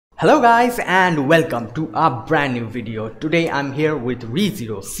Hello guys and welcome to a brand new video. Today I'm here with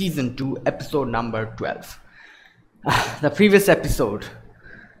ReZero Season 2 episode number 12. The previous episode,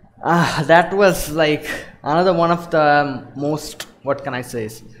 that was like another one of the most, what can I say,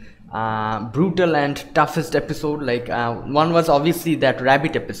 brutal and toughest episode. Like one was obviously that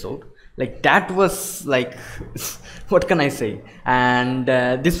rabbit episode. Like that was like what can I say, and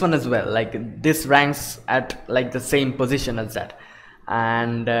this one as well. Like this ranks at like the same position as that.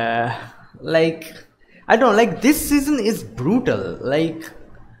 And like I don't know, like this season is brutal. Like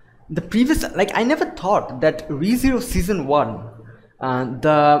the previous, like I never thought that ReZero season 1,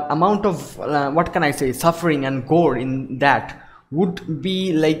 the amount of what can I say, suffering and gore in that would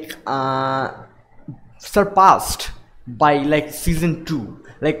be like surpassed by like season 2.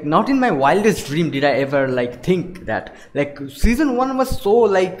 Like not in my wildest dream did I ever like think that. Like season 1 was so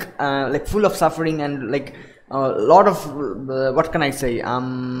like full of suffering and like a lot of what can I say,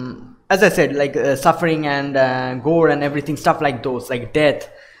 as I said, like suffering and gore and everything, stuff like those, like death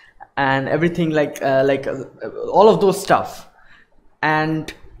and everything, like all of those stuff.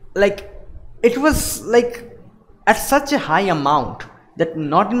 And like it was like at such a high amount that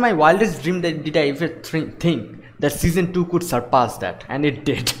not in my wildest dream did I ever think that season 2 could surpass that, and it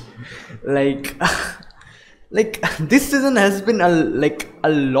did. Like like this season has been a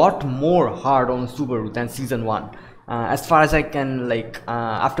lot more hard on Subaru than season 1, as far as I can, like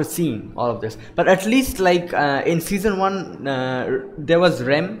after seeing all of this. But at least like in season 1 there was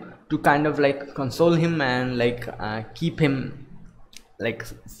Rem to kind of like console him and like keep him, like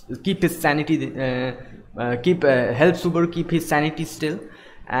keep his sanity, help Subaru keep his sanity still.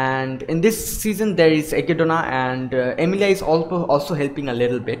 And in this season there is Echidna, and Emilia is also helping a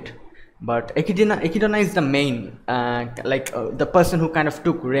little bit. But Echidna is the main, the person who kind of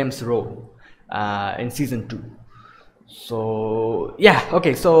took Rem's role in season 2. So yeah,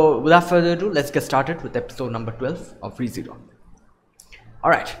 okay, so without further ado, let's get started with episode number 12 of ReZero.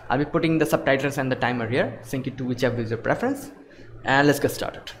 Alright, I'll be putting the subtitles and the timer here, sync it to whichever is your preference, and let's get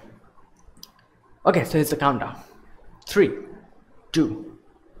started. Okay, so here's the countdown. 3, 2,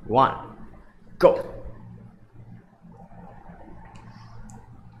 1, go!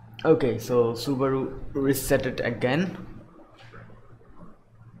 Okay, so Subaru reset it again.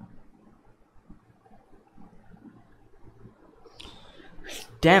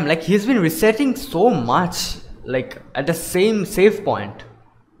 Damn, like he's been resetting so much, like at the same save point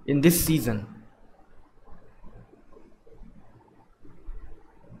in this season.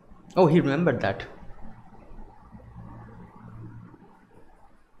 Oh, he remembered that.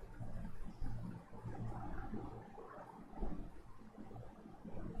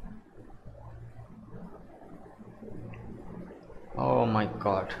 Oh my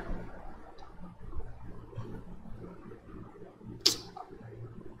god.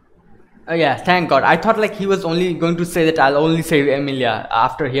 Oh yeah, thank god. I thought like he was only going to say that I'll only save Emilia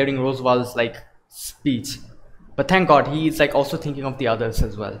after hearing Roswell's like speech. But thank god he is like also thinking of the others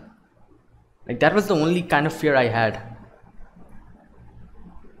as well. Like that was the only kind of fear I had.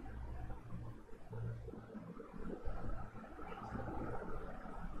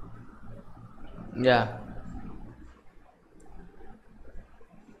 Yeah.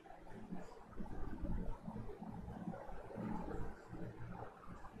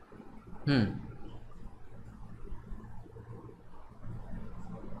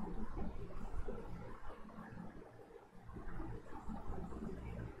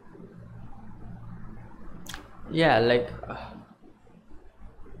 Yeah,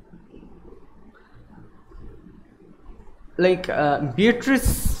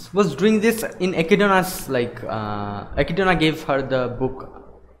 Beatrice was doing this in Echidna's, like Echidna gave her the book,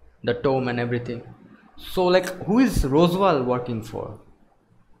 the tome and everything. So like who is Roswell working for?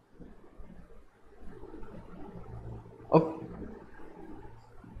 Oh,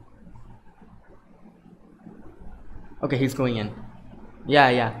 okay, he's going in.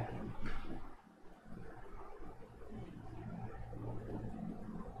 Yeah.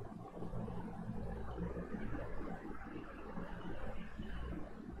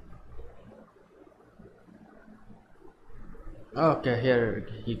 Okay, here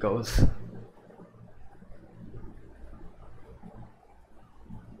he goes.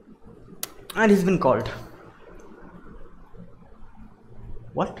 And he's been called.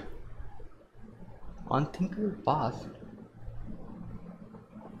 What? Unthinkable past.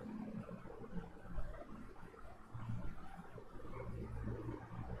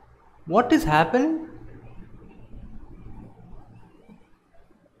 What is happening?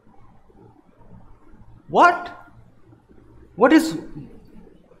 What? What is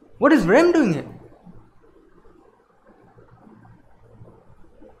Rem doing here?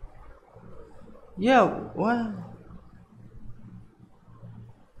 Yeah, well,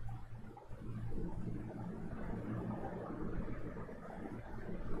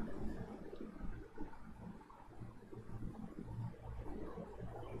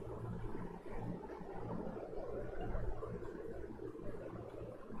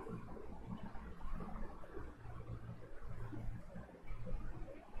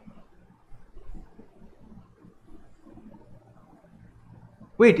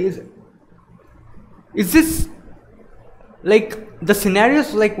 wait, is this like the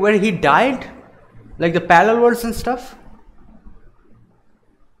scenarios like where he died, like the parallel worlds and stuff?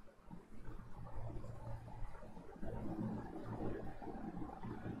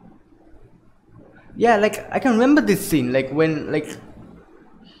 Yeah, like I can remember this scene, like when like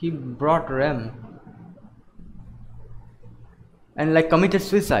he brought Rem and like committed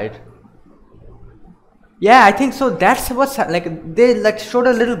suicide. Yeah, I think so. That's what's like they like showed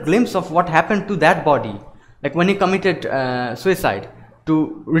a little glimpse of what happened to that body, like when he committed suicide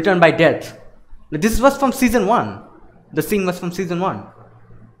to return by death. Like, this was from season one. The scene was from season one.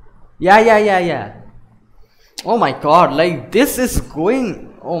 Yeah, yeah, yeah, yeah. Oh my god, like this is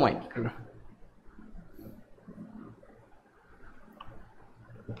going. Oh my.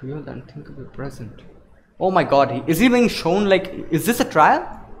 Real unthinkable present. Oh my god, is he being shown like? Is this a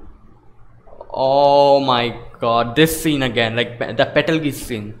trial? Oh my god, this scene again, like the Petalgi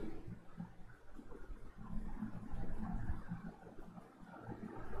scene.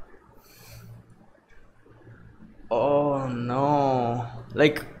 Oh no.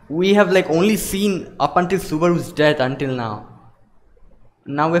 Like we have like only seen up until Subaru's death until now.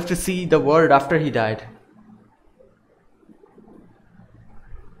 Now we have to see the world after he died.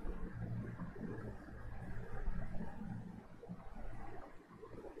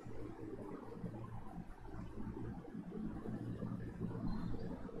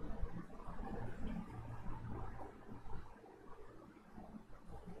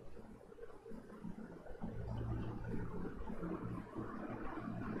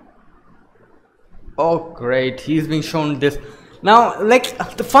 Oh great, he's being shown this. Now like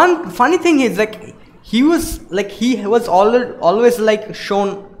the funny thing is like he was always like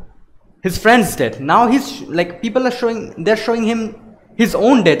shown his friend's death. Now he's like people are showing they're showing him his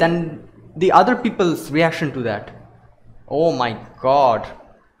own death and the other people's reaction to that. Oh my god.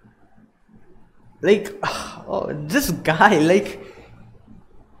 Like oh, this guy like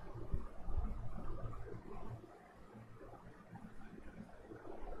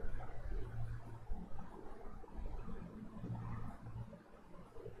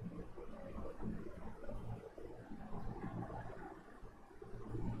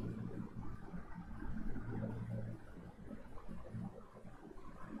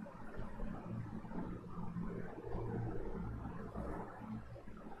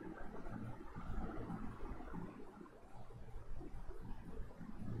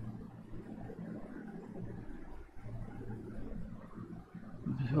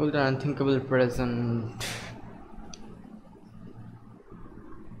behold an unthinkable present.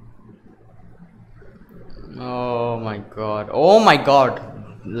 Oh my god. Oh my god.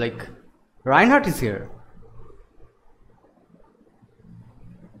 Like Reinhardt is here.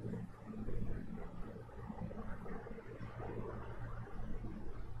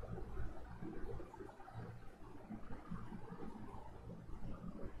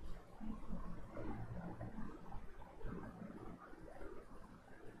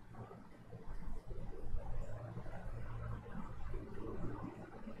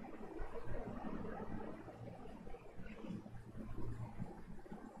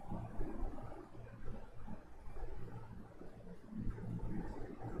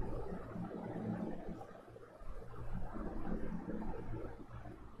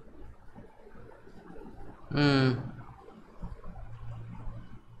 Hmm.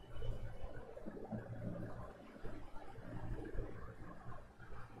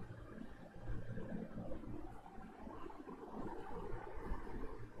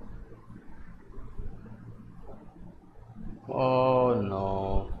 Oh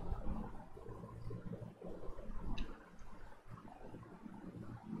no.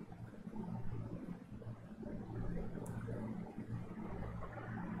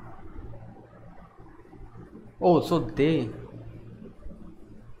 Oh, so they.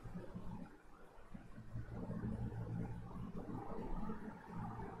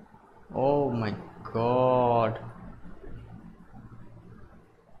 Oh my god.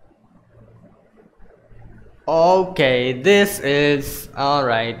 Okay, this is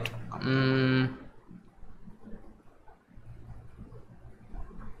alright.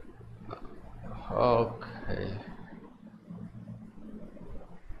 Okay.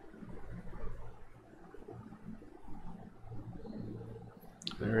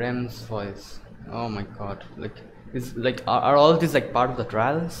 Rem's voice. Oh my god. Like, is like are all these like part of the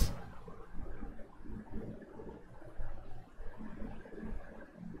trials?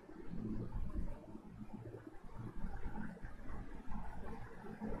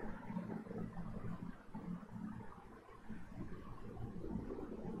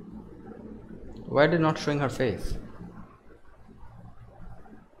 Why are they not showing her face?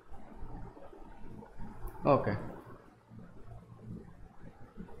 Okay.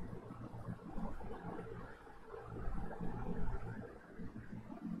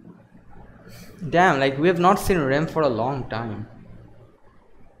 Damn, like we have not seen Rem for a long time.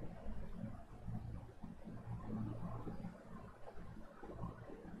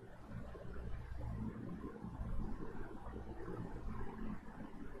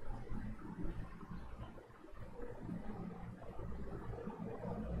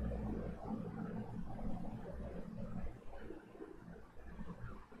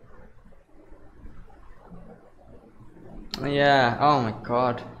 Yeah, oh my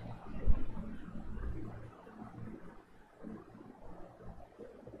god.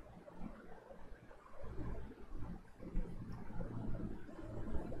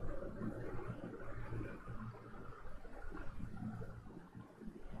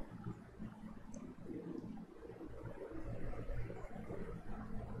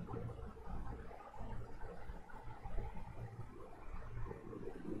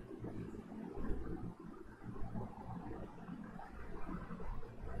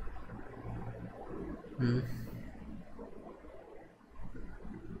 Hmm.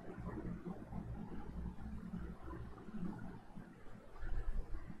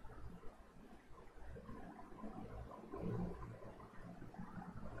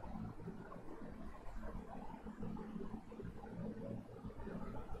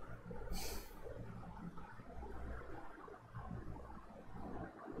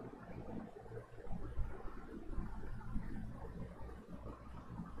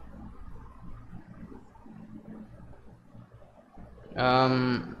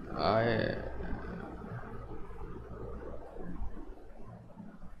 I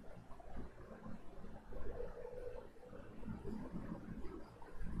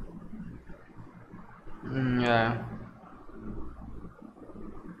yeah.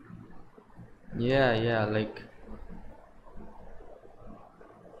 Yeah, yeah, like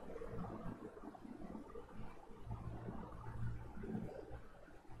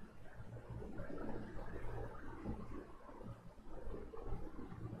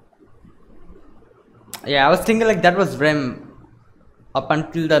yeah, I was thinking like that was Rem up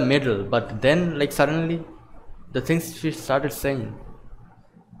until the middle, but then like suddenly the things she started saying.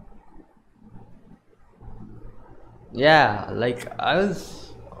 Yeah, like I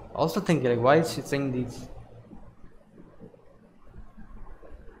was also thinking like why is she saying these?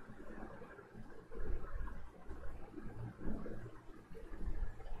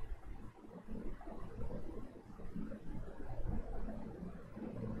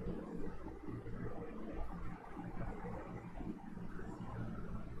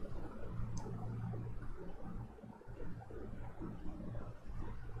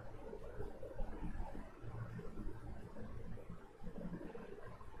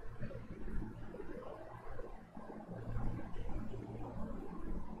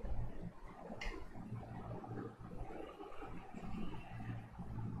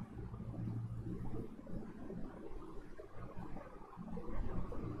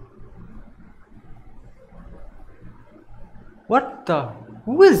 What the?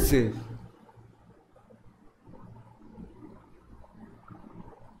 Who is this?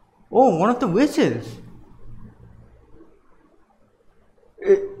 Oh, one of the witches.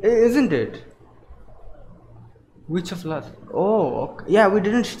 Isn't it? Witch of Lust. Oh, okay. Yeah, we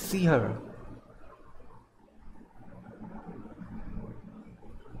didn't see her.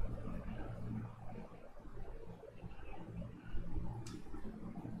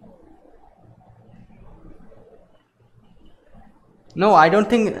 No, I don't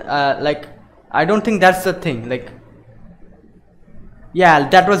think. Like, I don't think that's the thing. Like, yeah,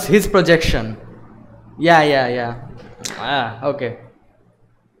 that was his projection. Yeah, yeah, yeah. Ah, okay.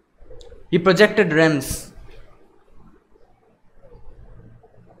 He projected Rems.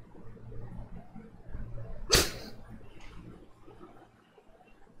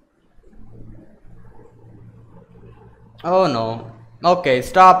 Oh no. Okay,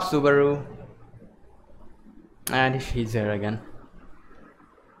 stop, Subaru. And he's here again.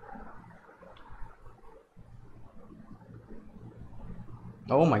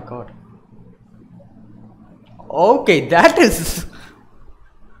 Oh my god. Okay, that is.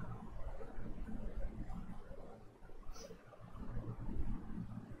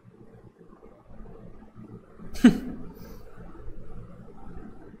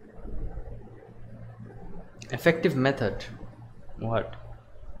 Effective method. What?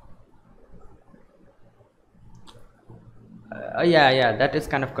 Yeah, that is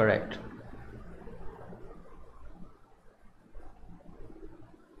kind of correct.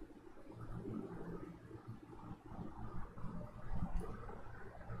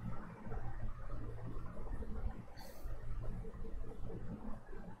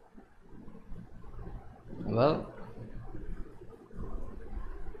 Well,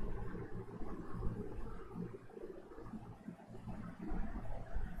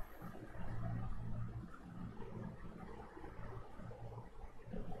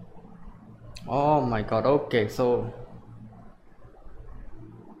 oh my god, okay, so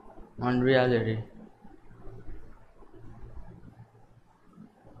unreality.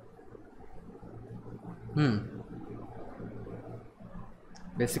 Hmm.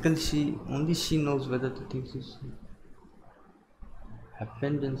 Basically, she knows whether the things is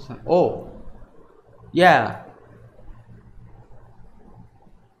happened in some. Oh, yeah.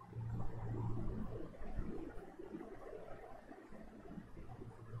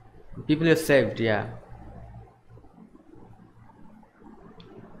 People are saved. Yeah.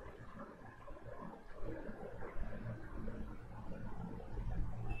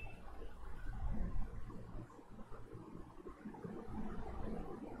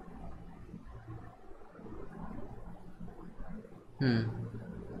 Hmm.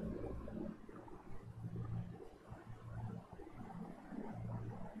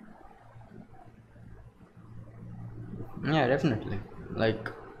 Yeah, definitely.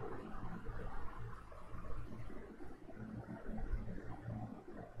 Like,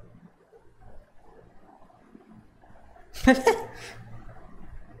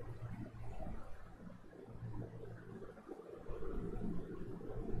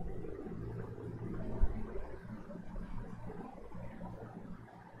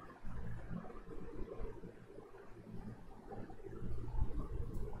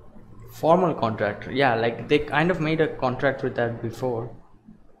 formal contract. Yeah, like they kind of made a contract with that before,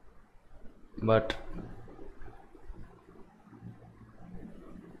 but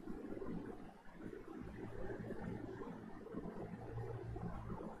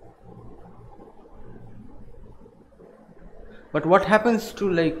what happens to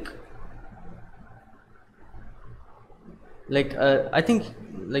I think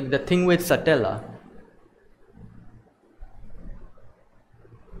like the thing with Satella.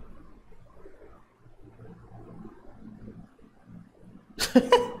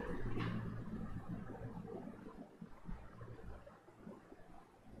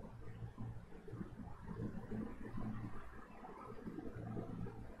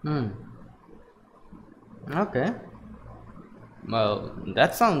 Hmm. Okay. Well,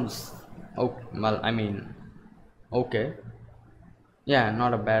 that sounds. Oh, well, I mean, okay. Yeah,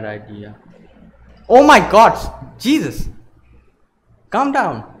 not a bad idea. Oh my God, Jesus! Calm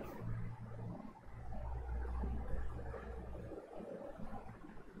down.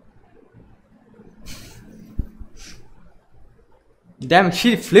 Damn,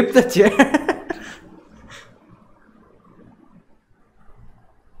 she flipped the chair.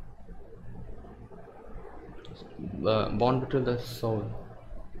 Bond between the soul.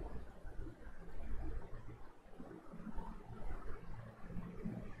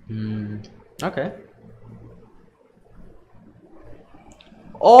 Hmm. Okay.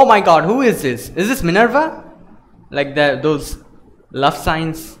 Oh my God, who is this? Is this Minerva? Like those love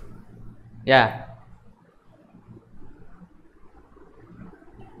signs? Yeah.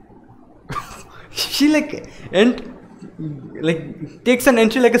 She like takes an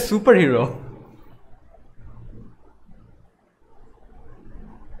entry like a superhero.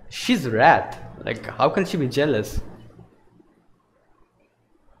 She's Wrath. Like, how can she be jealous?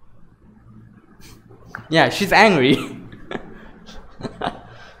 Yeah, she's angry.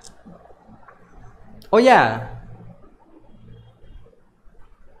 Oh yeah.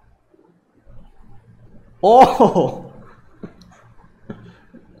 Oh.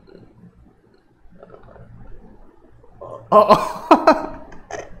 Oh.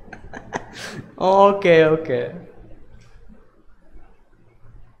 Okay, okay.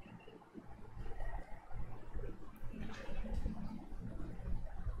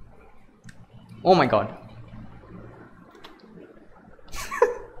 Oh my God.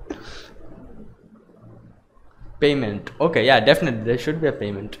 Payment. Okay, yeah, definitely there should be a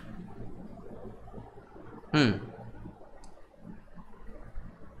payment. Hmm.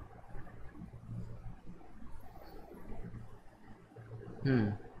 Hmm.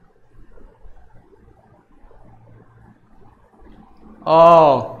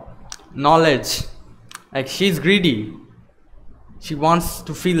 Oh, knowledge. Like she's greedy. She wants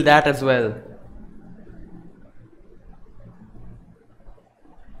to feel that as well.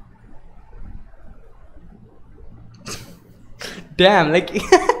 Damn, like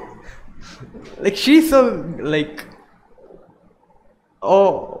like she's so like,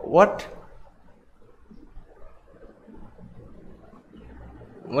 oh what?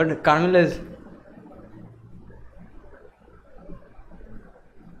 What Carmilla is?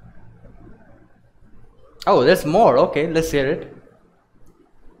 Oh, there's more. Okay, let's hear it.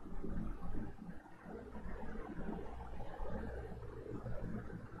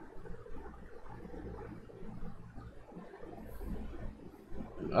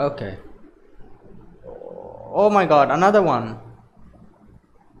 Okay. Oh my god, another one.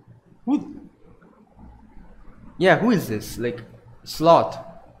 Who? Yeah, who is this? Like, Sloth.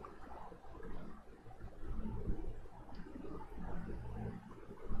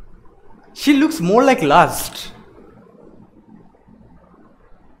 She looks more like Lust.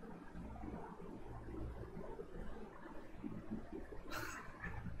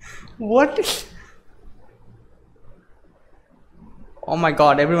 What? Oh my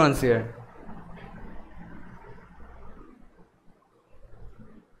god, everyone's here.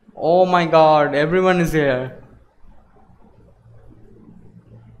 Oh my god, everyone is here.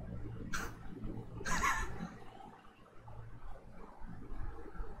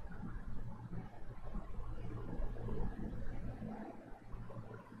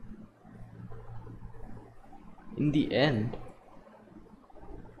 In the end.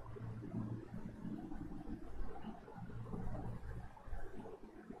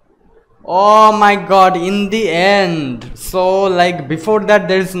 Oh my god, in the end. So, like, before that,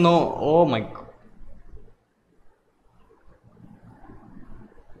 there's no. Oh my god.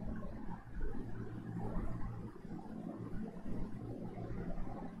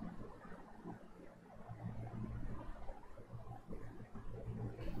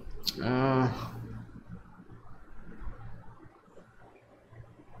 Uh,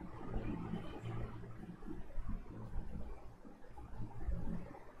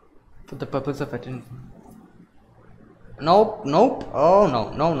 for the purpose of attention. Nope, nope. Oh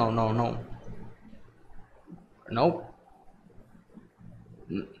no, no, no, no, no. Nope.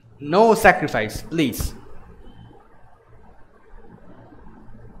 No sacrifice, please.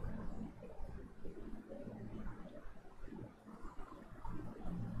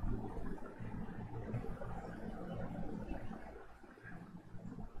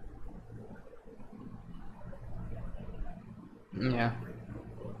 Yeah.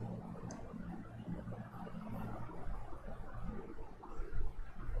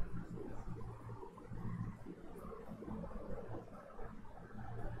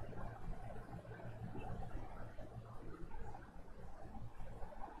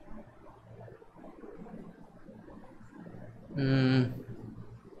 Hmm.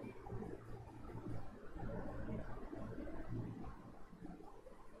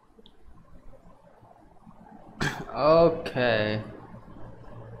 Okay.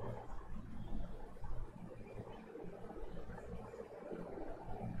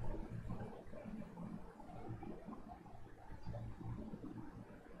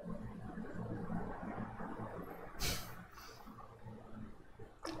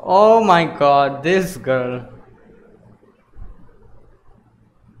 Oh my god, this girl.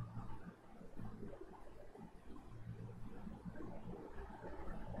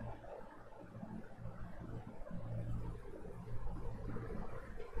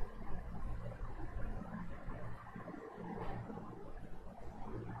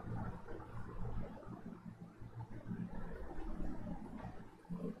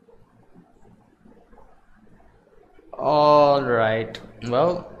 All right.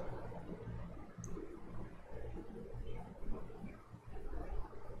 Well,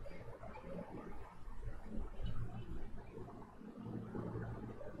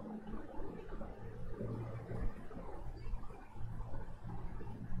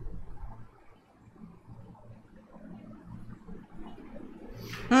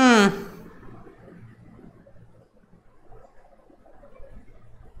 hmm.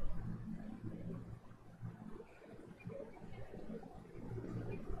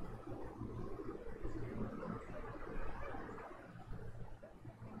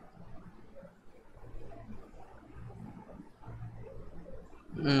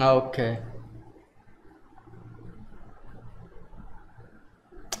 Okay.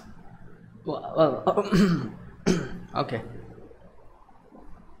 Well, okay.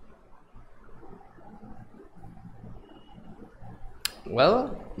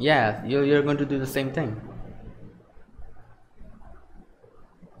 Well, yeah, you're going to do the same thing.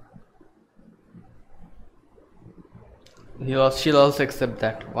 She'll also accept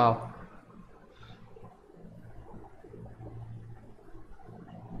that. Wow.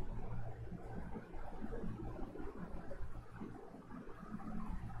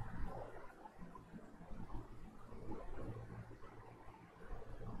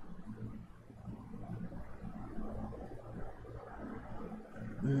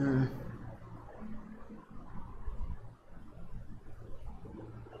 Mm,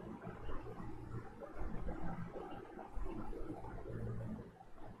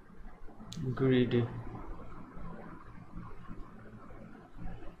 greedy.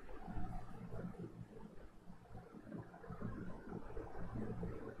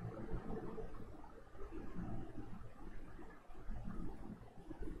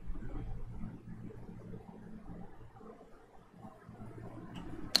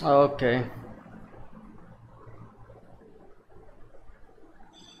 Okay.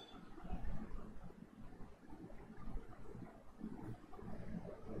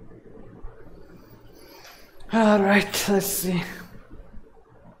 All right. Let's see.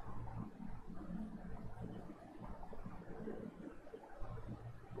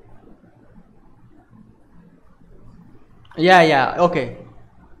 Yeah. Yeah. Okay.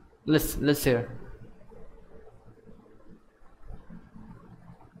 Let's hear.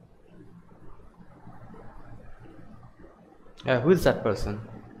 Who is that person?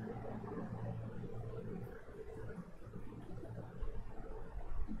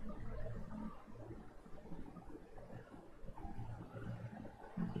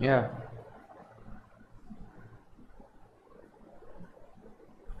 Yeah.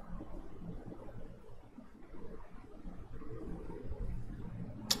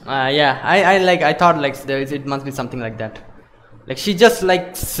 Yeah. I thought like it must be something like that. Like she just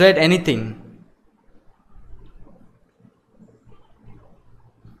like said anything.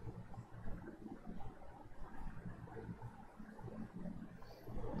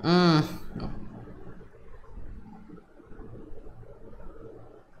 Mm.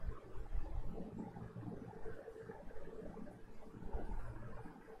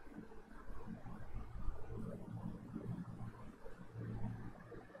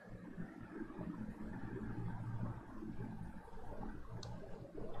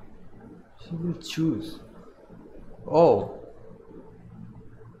 She will choose. Oh.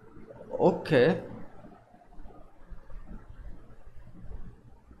 Okay.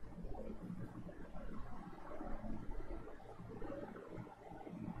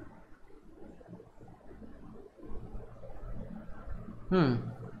 Hmm.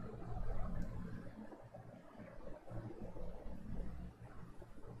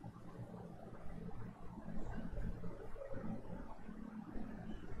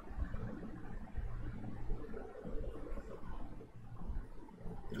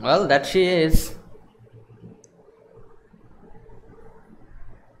 Well, that she is.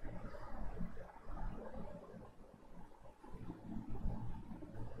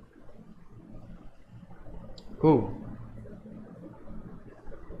 Who?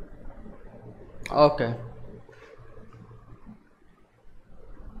 Okay.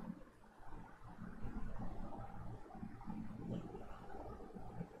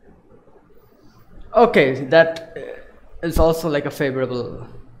 Okay, that is also like a favorable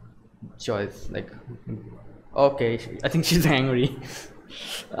choice. Like, okay, I think she's angry.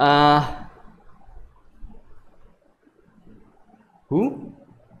 Uh, who?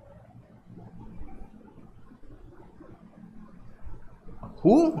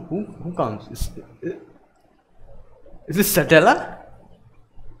 Who comes? Is this Satella?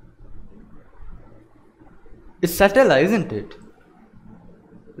 It's Satella, isn't it?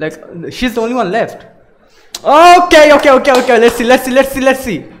 Like, she's the only one left. Okay. Let's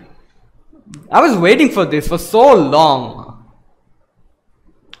see. I was waiting for this for so long.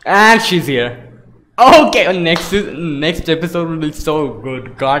 And she's here. Okay, next episode will be so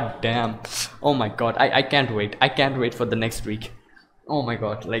good. God damn. Oh my god. I can't wait. I can't wait for the next week. Oh my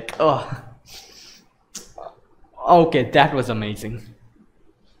god. Like, oh. Okay, that was amazing.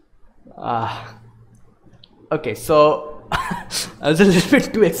 Ah. Okay, so I was a little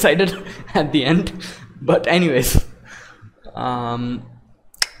bit too excited at the end, but anyways,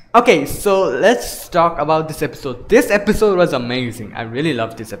 okay, so let's talk about this episode. This episode was amazing. I really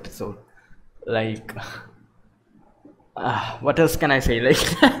loved this episode. Like, what else can I say?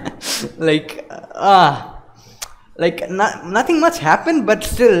 Like, nothing much happened, but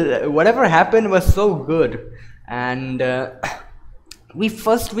still, whatever happened was so good. And we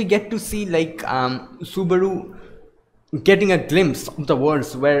get to see like Subaru getting a glimpse of the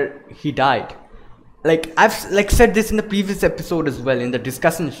worlds where he died. Like I've like said this in the previous episode as well in the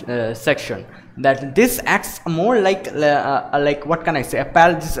discussion section, that this acts more like what can I say,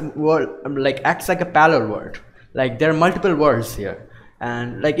 this world like acts like a parallel world. Like there are multiple worlds here,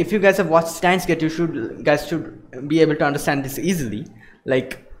 and like if you guys have watched Steins Gate, you guys should be able to understand this easily.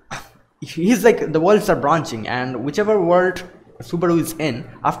 Like he's like the worlds are branching, and whichever world Subaru is in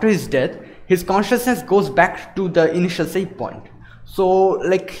after his death, his consciousness goes back to the initial save point. So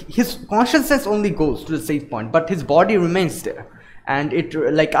like his consciousness only goes to the safe point, but his body remains there, and it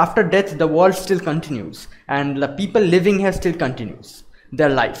like after death the world still continues, and the people living here still continues their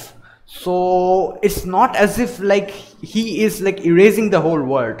life. So it's not as if like he is like erasing the whole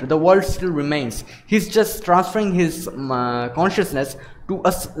world. The world still remains. He's just transferring his consciousness to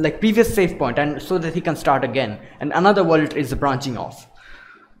a like previous safe point, and so that he can start again, and another world is branching off.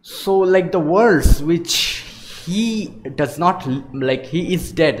 So like the worlds which he does not like, he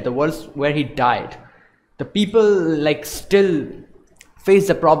is dead, the worlds where he died, the people like still face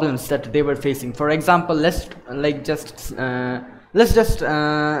the problems that they were facing. For example, let's just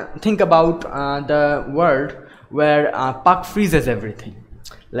think about the world where Puck freezes everything.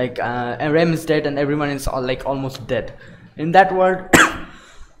 Like Rem is dead and everyone is like almost dead. In that world,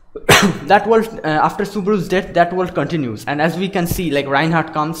 that world after Subaru's death, that world continues, and as we can see, like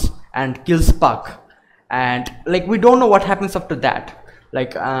Reinhardt comes and kills Puck, and like we don't know what happens after that.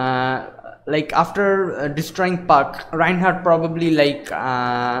 Like after destroying Puck, Reinhardt probably like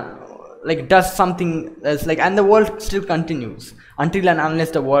does something else, like, and the world still continues until and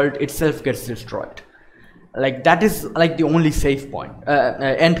unless the world itself gets destroyed. Like that is like the only safe point,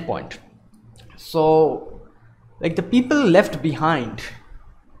 end point. So like the people left behind,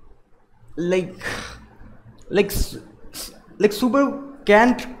 like Subaru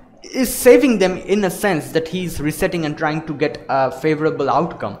can't is saving them in a sense that he's resetting and trying to get a favorable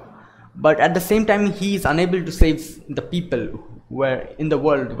outcome, but at the same time he is unable to save the people where in the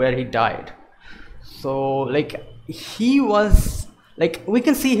world where he died. So like he was like, we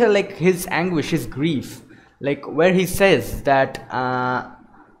can see here like his anguish, his grief, like where he says that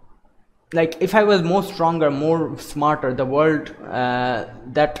like if I was more stronger, more smarter, the world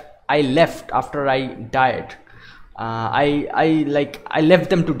that I left after I died, I left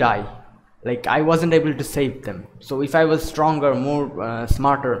them to die. Like I wasn't able to save them. So if I was stronger, more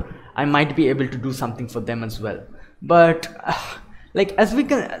smarter, I might be able to do something for them as well. But like as we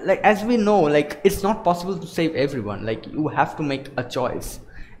know, like it's not possible to save everyone. Like you have to make a choice,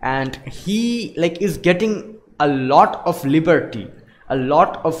 and he like is getting a lot of liberty, a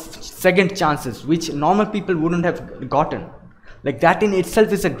lot of second chances, which normal people wouldn't have gotten. Like that in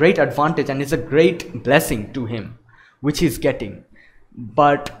itself is a great advantage and is a great blessing to him, which he's getting.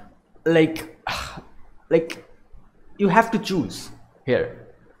 But like you have to choose here.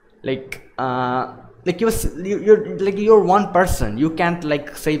 Like you're one person, you can't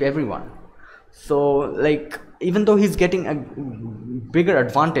like save everyone. So like even though he's getting a bigger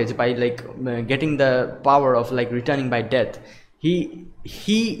advantage by like getting the power of like returning by death, he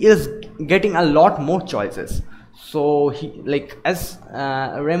is getting a lot more choices. So he, like as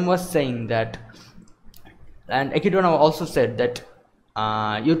Rem was saying that, and Ekidona also said that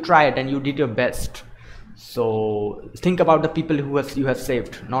you tried and you did your best. So think about the people who you have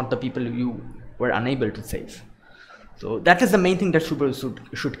saved, not the people you were unable to save. So that is the main thing that Subaru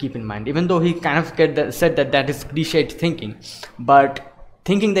should keep in mind, even though he kind of said that is cliched thinking. But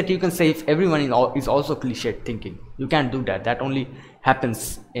thinking that you can save everyone is also cliched thinking. You can't do that. That only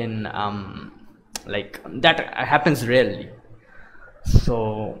happens in like that happens rarely.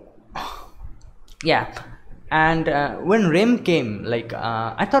 So yeah. And when Rem came, like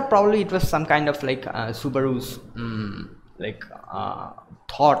I thought probably it was some kind of like Subaru's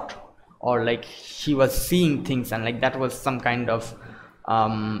thought, or like he was seeing things, and like that was some kind of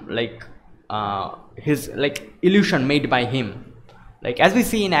his like illusion made by him. Like as we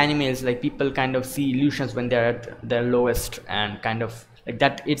see in animes, like people kind of see illusions when they're at their lowest, and kind of like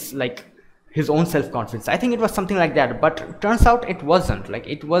that it's like his own self-confidence. I think it was something like that, but turns out it wasn't. Like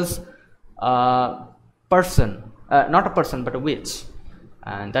it was person, not a person but a witch,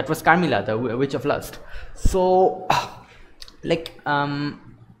 and that was Carmilla, the witch of lust. So the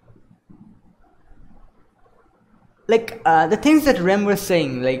things that Rem was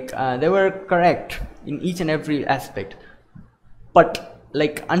saying, like they were correct in each and every aspect, but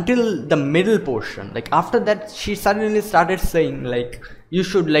like until the middle portion, like after that she suddenly started saying like you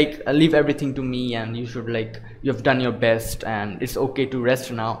should like leave everything to me, and you should like, you've done your best and it's okay to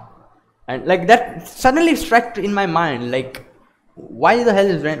rest now. And like that suddenly struck in my mind, like why the hell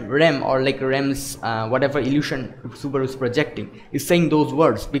is Rem or like Rem's whatever illusion Subaru's projecting is saying those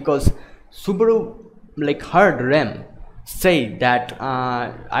words? Because Subaru like heard Rem say that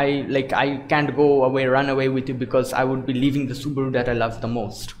I can't go away, run away with you, because I would be leaving the Subaru that I love the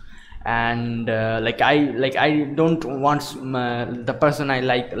most. And I don't want the person I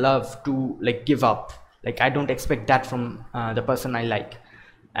love to like give up. Like I don't expect that from the person I like.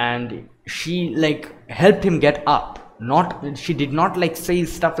 And she like helped him get up. She did not like say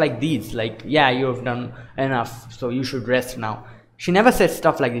stuff like these, like yeah, you have done enough, so you should rest now. She never said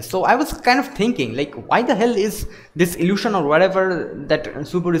stuff like this. So I was kind of thinking, like, why the hell is this illusion or whatever that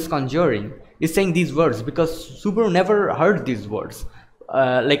Subaru is conjuring is saying these words? Because Subaru never heard these words.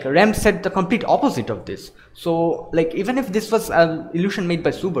 Like Rem said the complete opposite of this. So like, even if this was an illusion made by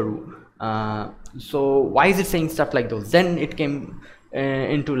Subaru, so why is it saying stuff like those? Then it came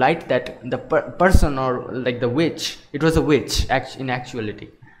into light that the person, or like the witch, it was a witch in actuality,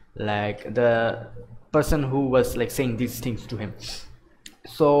 like the person who was like saying these things to him.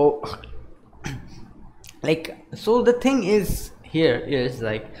 So like, so the thing is here is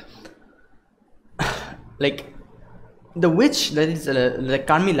like like the witch, that is like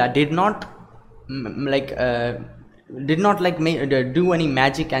Carmilla, did not do any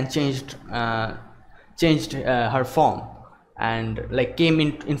magic and changed her form and like came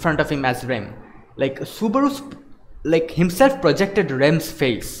in front of him as Rem. Like Subaru's like himself projected Rem's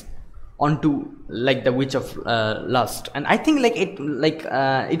face onto like the witch of lust, and I think like it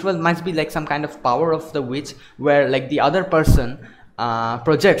must be like some kind of power of the witch, where like the other person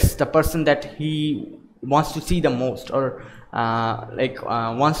projects the person that he wants to see the most, or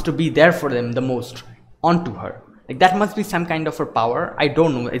wants to be there for them the most onto her. Like that must be some kind of a power. I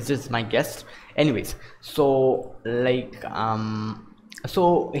don't know, it's just my guess. Anyways, so like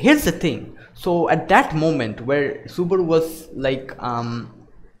so here's the thing. So at that moment where Subaru was like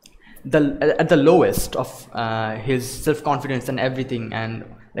at the lowest of his self-confidence and everything, and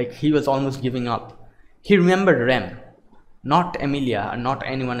like he was almost giving up, he remembered Rem, not Emilia, not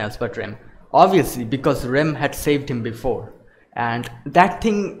anyone else but Rem, obviously, because Rem had saved him before, and that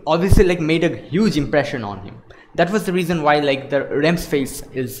thing obviously like made a huge impression on him. That was the reason why like the Rem's face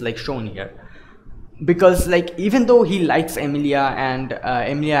is like shown here, because like even though he likes Emilia and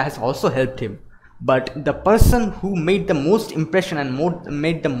Emilia has also helped him, but the person who made the most impression and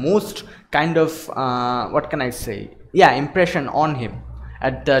made the most kind of what can I say, yeah, impression on him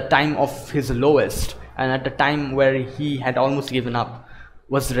at the time of his lowest and at the time where he had almost given up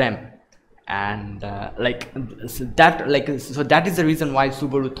was Rem. And so that is the reason why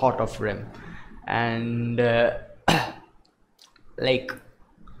Subaru thought of Rem. And like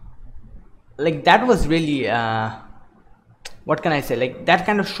that was really what can I say, like that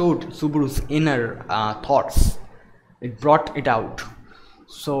kind of showed Subaru's inner thoughts. It brought it out.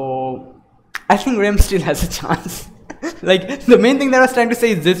 So I think Rem still has a chance. Like the main thing that I was trying to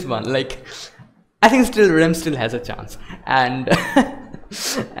say is this one, like I think still Rem still has a chance. And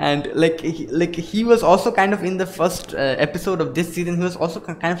and like he was also kind of in the first episode of this season, he was also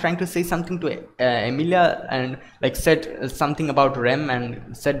kind of trying to say something to Emilia, and like said something about Rem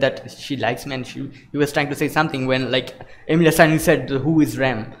and said that she likes me, and he was trying to say something when like Emilia suddenly said who is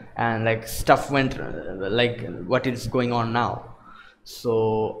Rem, and like stuff went like what is going on now.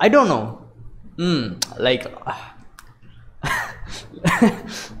 So I don't know, like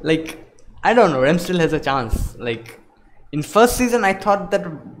like I don't know, Rem still has a chance. Like in first season I thought that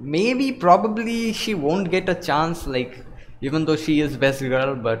maybe probably she won't get a chance, like even though she is best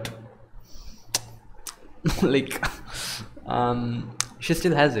girl, but like she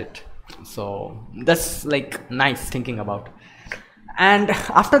still has it. So that's like nice thinking about. And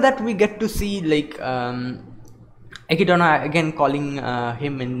after that we get to see like Echidna again calling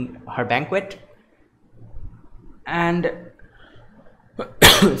him in her banquet, and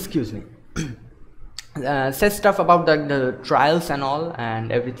excuse me, says stuff about the trials and all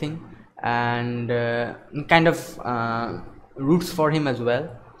and everything, and kind of roots for him as well.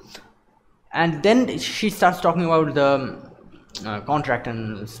 And then she starts talking about the contract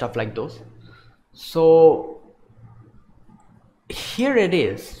and stuff like those. So here it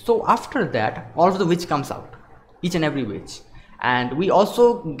is. So after that all of the witch comes out, each and every witch, and we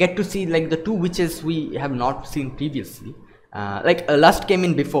also get to see like the two witches we have not seen previously. Lust came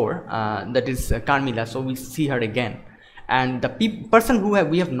in before, that is Carmilla, so we see her again. And the person who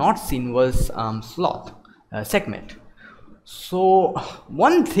we have not seen was Sloth, Sekhmet. So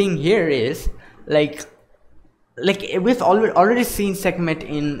one thing here is like we've already seen Sekhmet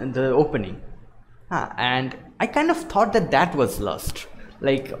in the opening, and I kind of thought that was Lust,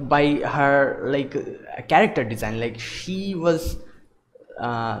 like by her like character design. Like she was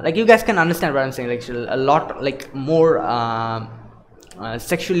like, you guys can understand what I'm saying, like a lot like more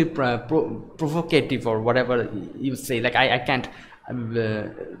sexually provocative or whatever you say. Like I can't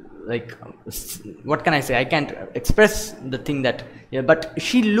like what can I say, I can't express the thing that, yeah, but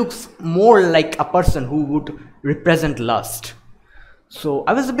she looks more like a person who would represent lust. So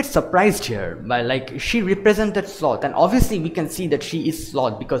I was a bit surprised here by like she represented Sloth, and obviously we can see that she is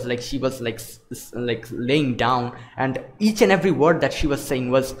Sloth because like she was like laying down, and each and every word that she was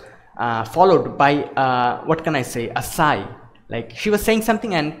saying was followed by what can I say, a sigh. Like she was saying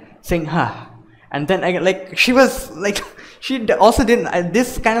something and saying huh, and then like she was like also didn't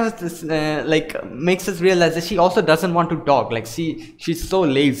this kind of this, like makes us realize that she also doesn't want to talk. Like she's so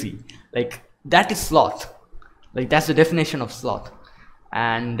lazy. Like that is sloth. Like that's the definition of sloth.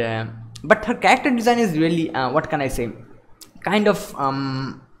 And but her character design is really what can I say, kind of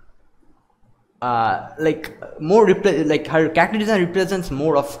like more like her character design represents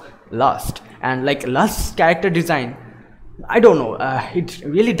more of Lust. And like Lust's character design, I don't know, it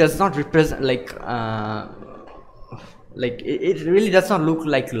really does not represent like it really does not look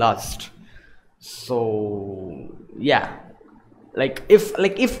like Lust. So yeah, like if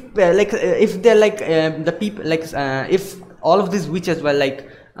they're like the people like if all of these witches were like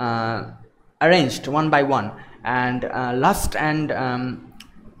arranged one by one, and Lust and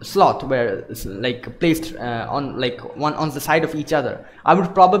Sloth were like placed on like one on the side of each other, I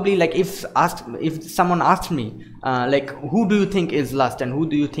would probably like if someone asked me like who do you think is Lust and who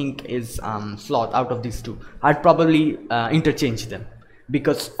do you think is Sloth out of these two, I'd probably interchange them,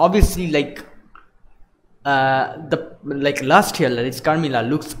 because obviously like the like Lust here, like Carmilla,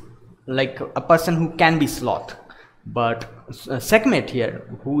 looks like a person who can be Sloth, but Sekhmet here,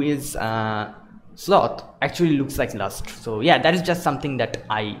 who is Sloth, actually looks like Lust. So yeah, that is just something that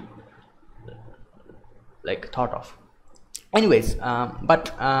I like thought of. Anyways,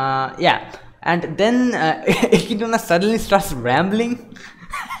 but yeah, and then Echidna suddenly starts rambling.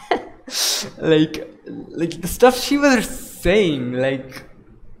 like the stuff she was saying, like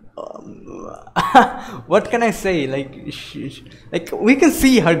what can I say, like like we can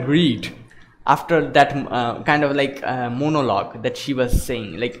see her greed after that kind of like monologue that she was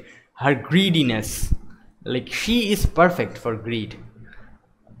saying, like her greediness. Like she is perfect for greed.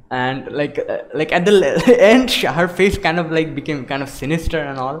 And like at the end her face kind of like became kind of sinister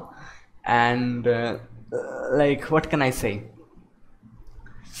and all. And like what can I say,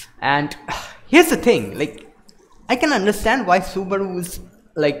 and here's the thing, like I can understand why Subaru is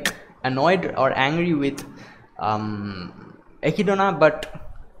like annoyed or angry with Echidna, but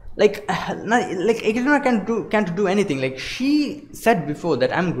like Echidna can't do anything. Like she said before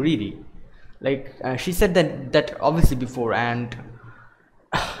that I'm greedy. Like she said that obviously before, and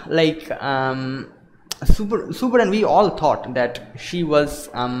like Super and we all thought that she was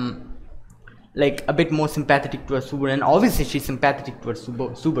like a bit more sympathetic towards Subaru, and obviously she's sympathetic towards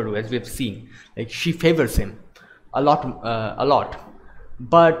Subaru, as we have seen. Like she favors him a lot.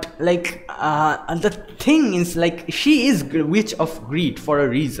 But like the thing is, like she is witch of greed for a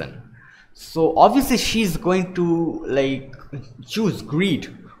reason, so obviously she's going to like choose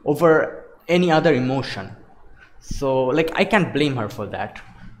greed over any other emotion. So like I can't blame her for that.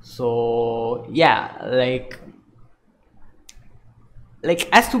 So yeah, like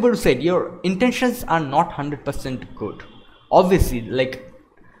as Subaru said, your intentions are not 100% good. Obviously, like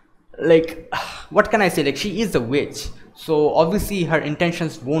what can I say, like she is a witch, so obviously her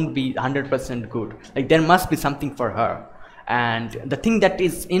intentions won't be 100% good. Like there must be something for her, and the thing that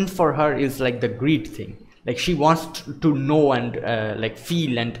is in for her is like the greed thing. Like she wants to know and like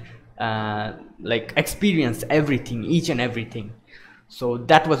feel and like experience everything, each and everything. So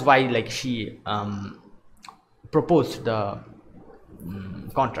that was why like she proposed the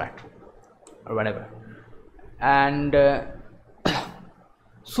contract or whatever. And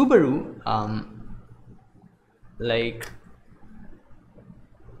Subaru like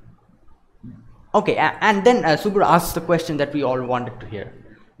okay, and then Subaru asks the question that we all wanted to hear,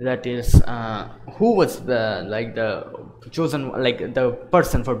 that is who was the like the chosen, like the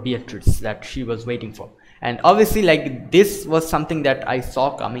person for Beatrice that she was waiting for. And obviously like this was something that I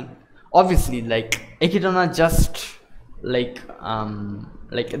saw coming. Obviously like Echidna just like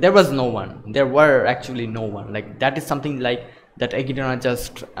there was no one, there were actually no one. Like that is something like that Echidna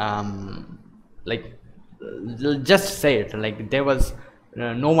just like just said, like there was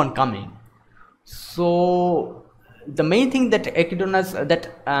no one coming. So the main thing that Echidna's that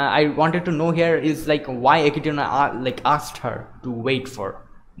I wanted to know here is like why Echidna like asked her to wait for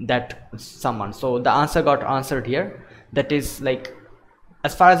that someone. So the answer got answered here. That is like,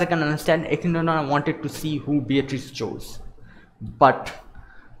 as far as I can understand, Echidna wanted to see who Beatrice chose, but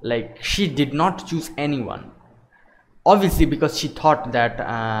like she did not choose anyone. Obviously because she thought that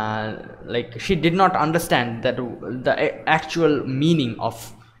like she did not understand that the actual meaning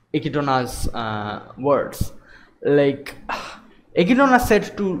of Echidna's words. Like Echidna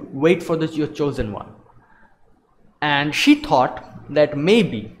said to wait for your chosen one, and she thought that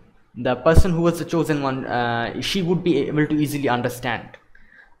maybe the person who was the chosen one, she would be able to easily understand.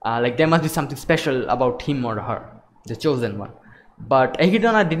 Like there must be something special about him or her, the chosen one. But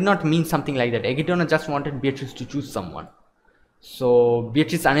Echidna did not mean something like that. Echidna just wanted Beatrice to choose someone. So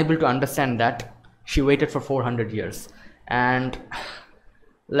Beatrice, unable to understand that, she waited for 400 years. And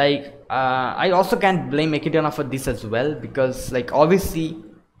like I also can't blame Echidna for this as well, because like obviously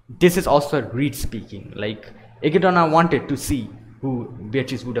this is also Reed speaking. Like Echidna wanted to see who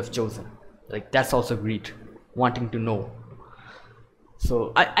Beatrice would have chosen. Like that's also Reed wanting to know.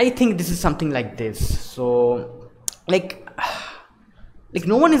 So I think this is something like this. So like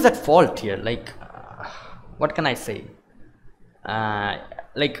no one is at fault here. Like what can I say?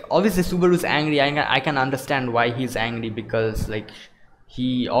 Like obviously Subaru's angry. I can understand why he's angry, because like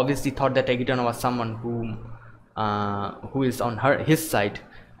he obviously thought that Echidna was someone who is on his side,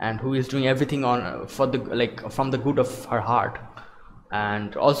 and who is doing everything on for the like from the good of her heart.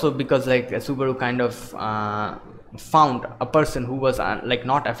 And also because like Subaru kind of found a person who was like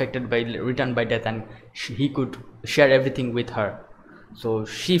not affected by return by death, and he could share everything with her. So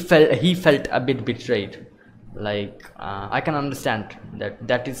he felt a bit betrayed. Like I can understand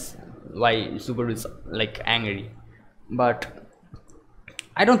that is why Subaru is like angry, but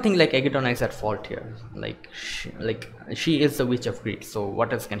I don't think like Echidna is at fault here. Like she is the witch of greed, so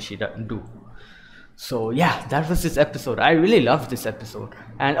what else can she do? So yeah, that was this episode. I really loved this episode.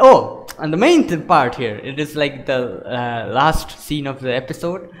 And and the main part here, it is like the last scene of the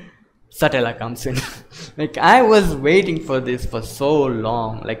episode. Satella comes in. Like I was waiting for this for so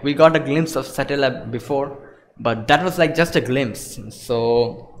long. Like we got a glimpse of Satella before, but that was like just a glimpse.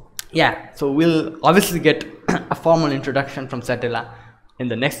 So yeah, so we'll obviously get a formal introduction from Satella in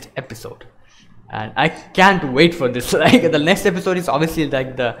the next episode, and I can't wait for this. Like the next episode is obviously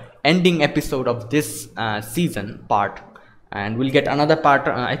like the ending episode of this season part, and we'll get another part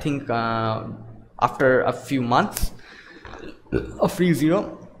I think after a few months of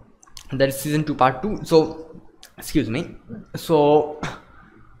ReZero. That is season 2 part 2. So excuse me. So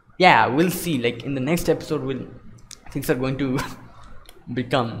yeah, we'll see. Like in the next episode things are going to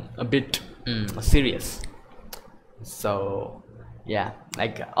become a bit serious. So yeah,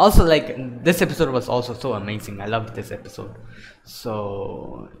 like also like this episode was also so amazing. I loved this episode.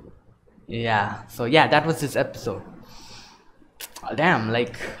 So yeah, that was this episode. Damn,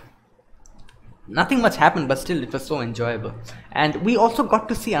 like nothing much happened, but still it was so enjoyable. And we also got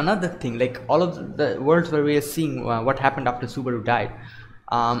to see another thing, like all of the worlds where we are seeing what happened after Subaru died.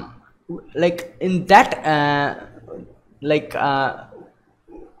 Like in that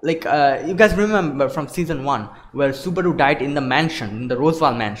you guys remember from season 1 where Subaru died in the mansion, in the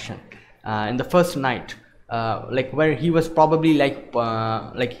Roswaal mansion, in the first night, like where he was probably like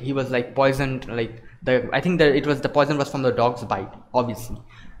he was like poisoned. Like I think that it was the poison was from the dog's bite, obviously,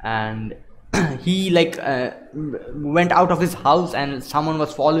 and he like went out of his house and someone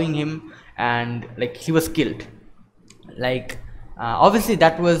was following him, and like he was killed. Like obviously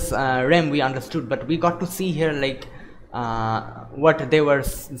that was Rem, we understood, but we got to see here like what they were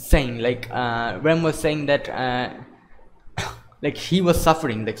saying. Like Rem was saying that like he was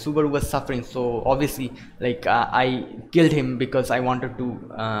suffering, like Subaru was suffering, so obviously like I killed him because I wanted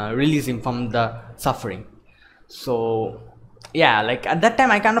to release him from the suffering. So yeah, like at that time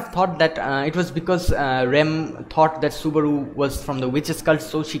I kind of thought that it was because Rem thought that Subaru was from the witch's cult,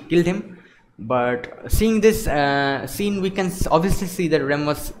 so she killed him. But seeing this scene, we can obviously see that Rem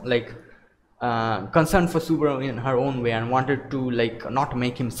was like concerned for Subaru in her own way and wanted to like not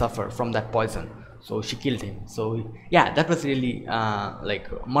make him suffer from that poison, so she killed him. So yeah, that was really like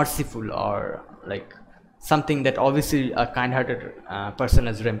merciful, or like something that obviously a kind-hearted person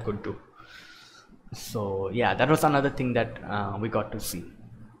as Rem could do. So yeah, that was another thing that we got to see.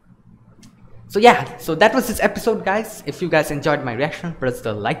 So yeah, so that was this episode, guys. If you guys enjoyed my reaction, press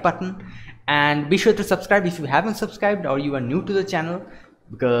the like button and be sure to subscribe if you haven't subscribed or you are new to the channel,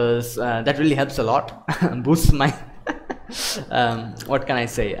 because that really helps a lot. Boosts my what can I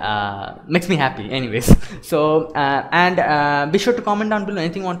say, makes me happy anyways. So and be sure to comment down below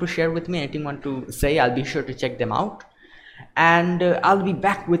anything you want to share with me, anything you want to say. I'll be sure to check them out. And I'll be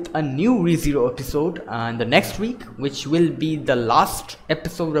back with a new ReZero episode in the next week, which will be the last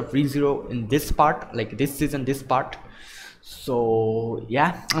episode of ReZero in this part, like this season, this part. So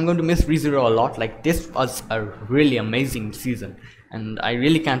yeah, I'm going to miss ReZero a lot. Like this was a really amazing season, and I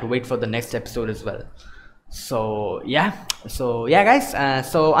really can't wait for the next episode as well. So yeah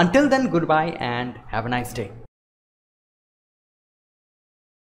guys, so until then, goodbye and have a nice day.